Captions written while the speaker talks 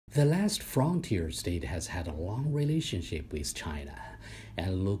The last frontier state has had a long relationship with China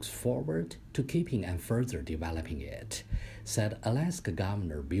and looks forward to keeping and further developing it, said Alaska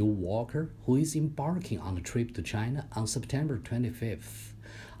Governor Bill Walker, who is embarking on a trip to China on September 25th,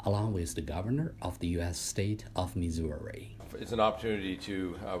 along with the governor of the U.S. state of Missouri. It's an opportunity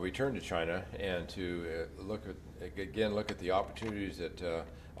to return to China and to look at the opportunities that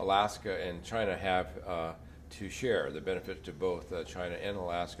Alaska and China have to share the benefits to both China and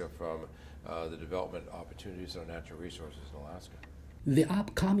Alaska from the development opportunities on natural resources in Alaska. The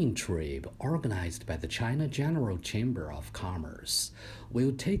upcoming trip, organized by the China General Chamber of Commerce,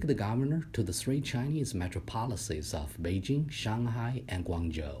 will take the governor to the three Chinese metropolises of Beijing, Shanghai, and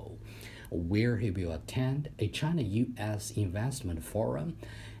Guangzhou, where he will attend a China-U.S. investment forum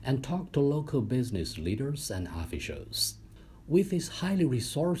and talk to local business leaders and officials. With its highly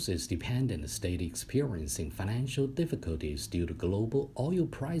resources-dependent state experiencing financial difficulties due to global oil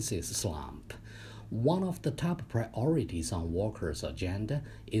prices slump, one of the top priorities on Walker's agenda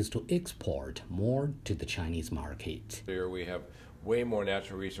is to export more to the Chinese market. Here we have way more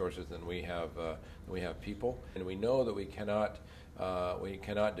natural resources than we have people, and we know that we cannot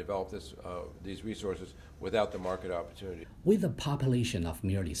develop these resources without the market opportunity. With a population of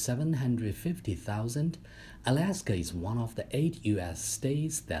nearly 750,000, Alaska is one of the 8 U.S.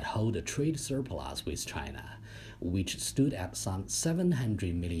 states that hold a trade surplus with China, which stood at some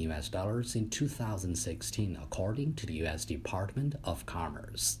 $700 million in 2016, according to the U.S. Department of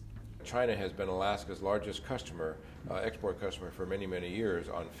Commerce. China has been Alaska's largest customer, export customer for many, many years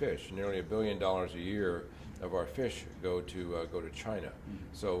on fish. Nearly $1 billion a year of our fish go to China.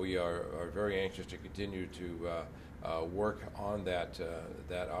 So we are very anxious to continue to work on that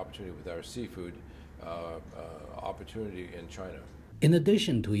opportunity with our seafood opportunity in China. In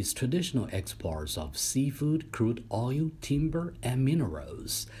addition to its traditional exports of seafood, crude oil, timber, and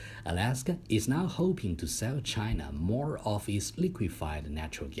minerals, Alaska is now hoping to sell China more of its liquefied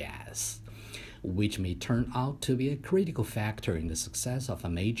natural gas, which may turn out to be a critical factor in the success of a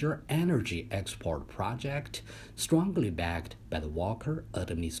major energy export project strongly backed by the Walker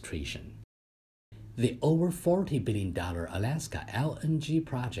administration. The over $40 billion Alaska LNG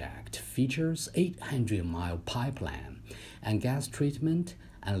project features 800-mile pipeline and gas treatment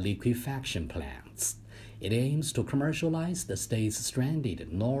and liquefaction plants. It aims to commercialize the state's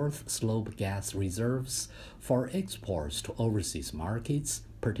stranded North Slope gas reserves for exports to overseas markets,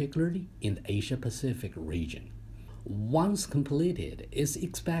 particularly in the Asia-Pacific region. Once completed, it's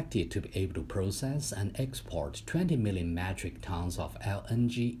expected to be able to process and export 20 million metric tons of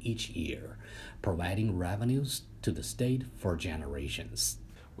LNG each year, providing revenues to the state for generations.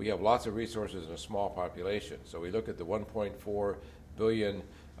 We have lots of resources and a small population. So we look at the 1.4 billion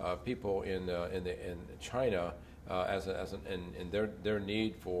people in China and their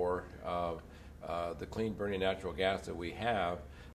need for the clean burning natural gas that we have.